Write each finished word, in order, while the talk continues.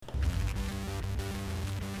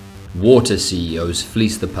Water CEOs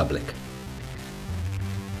fleece the public.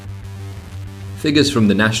 Figures from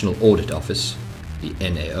the National Audit Office, the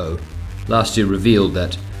NAO, last year revealed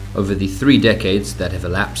that over the 3 decades that have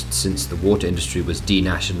elapsed since the water industry was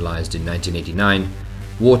denationalized in 1989,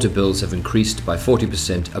 water bills have increased by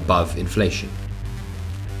 40% above inflation.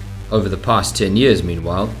 Over the past 10 years,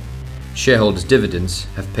 meanwhile, shareholders' dividends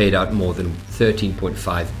have paid out more than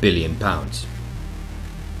 £13.5 billion.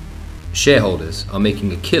 Shareholders are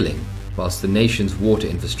making a killing whilst the nation's water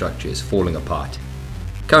infrastructure is falling apart.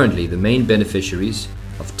 Currently, the main beneficiaries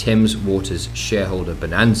of Thames Water's shareholder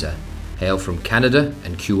bonanza hail from Canada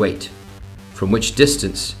and Kuwait, from which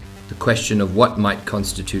distance the question of what might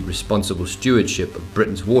constitute responsible stewardship of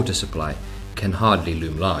Britain's water supply can hardly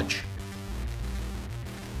loom large.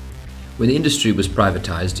 When the industry was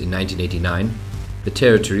privatised in 1989, the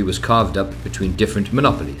territory was carved up between different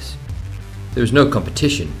monopolies. There was no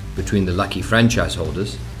competition between the lucky franchise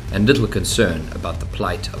holders and little concern about the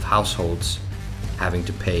plight of households having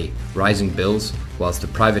to pay rising bills whilst the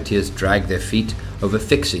privateers dragged their feet over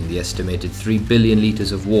fixing the estimated 3 billion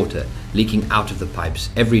litres of water leaking out of the pipes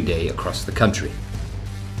every day across the country.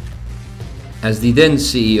 As the then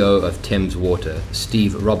CEO of Thames Water,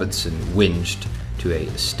 Steve Robertson, whinged to a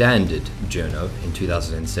Standard journal in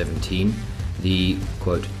 2017, the,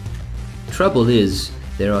 quote, "Trouble is,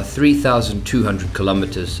 there are 3,200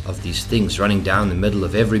 kilometres of these things running down the middle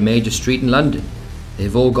of every major street in London.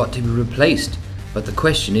 They've all got to be replaced, but the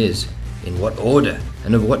question is, in what order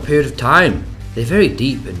and over what period of time? They're very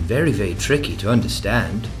deep and very, very tricky to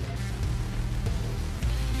understand."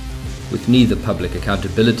 With neither public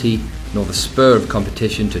accountability nor the spur of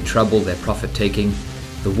competition to trouble their profit-taking,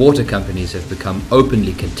 the water companies have become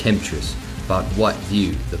openly contemptuous about what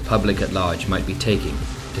view the public at large might be taking,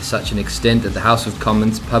 to such an extent that the House of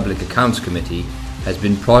Commons Public Accounts Committee has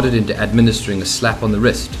been prodded into administering a slap on the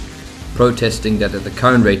wrist, protesting that at the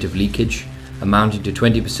current rate of leakage, amounting to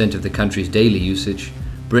 20% of the country's daily usage,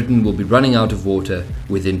 Britain will be running out of water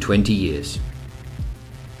within 20 years.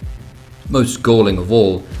 Most galling of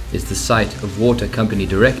all is the sight of water company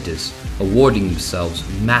directors awarding themselves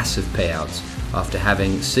massive payouts after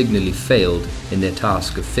having signally failed in their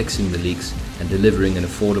task of fixing the leaks and delivering an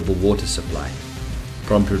affordable water supply,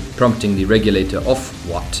 prompting the regulator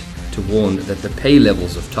Ofwat to warn that the pay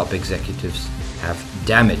levels of top executives have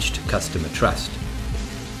damaged customer trust.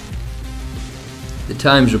 The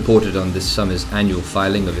Times reported on this summer's annual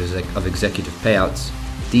filing of executive payouts,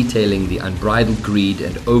 detailing the unbridled greed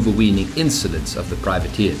and overweening insolence of the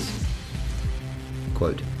privateers.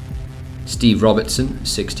 Quote, "Steve Robertson,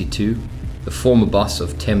 62, the former boss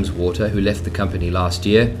of Thames Water who left the company last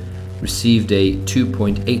year, received a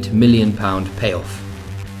 £2.8 million payoff.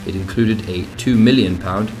 It included a £2 million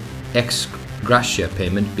ex gratia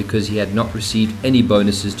payment because he had not received any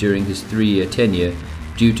bonuses during his 3-year tenure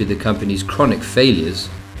due to the company's chronic failures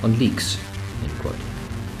on leaks." End quote.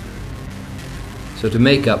 So to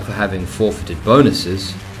make up for having forfeited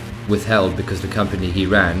bonuses, withheld because the company he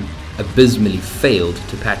ran abysmally failed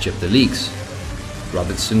to patch up the leaks,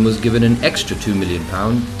 Robertson was given an extra £2 million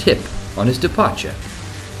tip on his departure.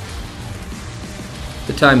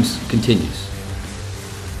 The Times continues.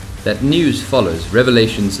 That news follows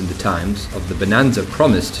revelations in the Times of the bonanza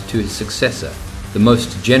promised to his successor, the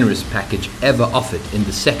most generous package ever offered in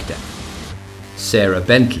the sector. Sarah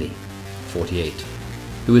Bentley, 48,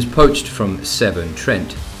 who was poached from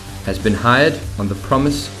Severn-Trent, has been hired on the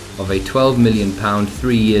promise of a £12 million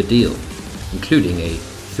 3-year deal, including a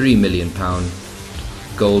 £3 million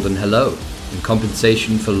golden hello in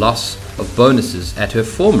compensation for loss of bonuses at her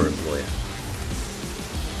former employer.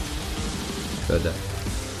 Further,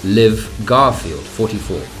 Liv Garfield,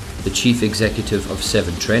 44, the chief executive of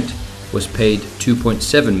Severn-Trent, was paid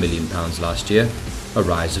 £2.7 million last year, a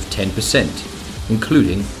rise of 10%,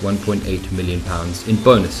 including £1.8 million in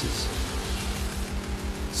bonuses.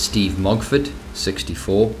 Steve Mogford,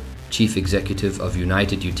 64, chief executive of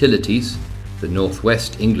United Utilities, the North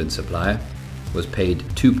West England supplier, was paid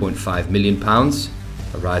 £2.5 million,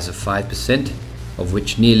 a rise of 5%, of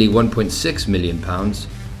which nearly £1.6 million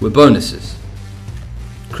were bonuses.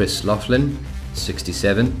 Chris Laughlin,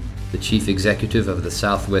 67, the chief executive of the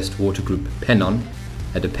South West Water Group Pennon,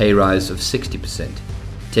 had a pay rise of 60%,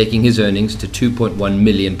 taking his earnings to £2.1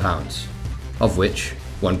 million, of which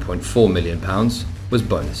 £1.4 million was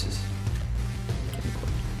bonuses.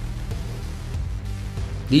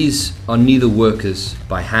 These are neither workers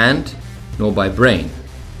by hand nor by brain,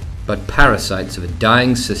 but parasites of a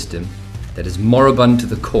dying system that is moribund to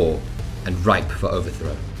the core and ripe for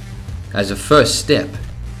overthrow. As a first step,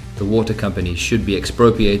 the water companies should be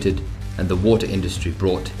expropriated and the water industry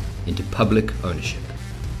brought into public ownership.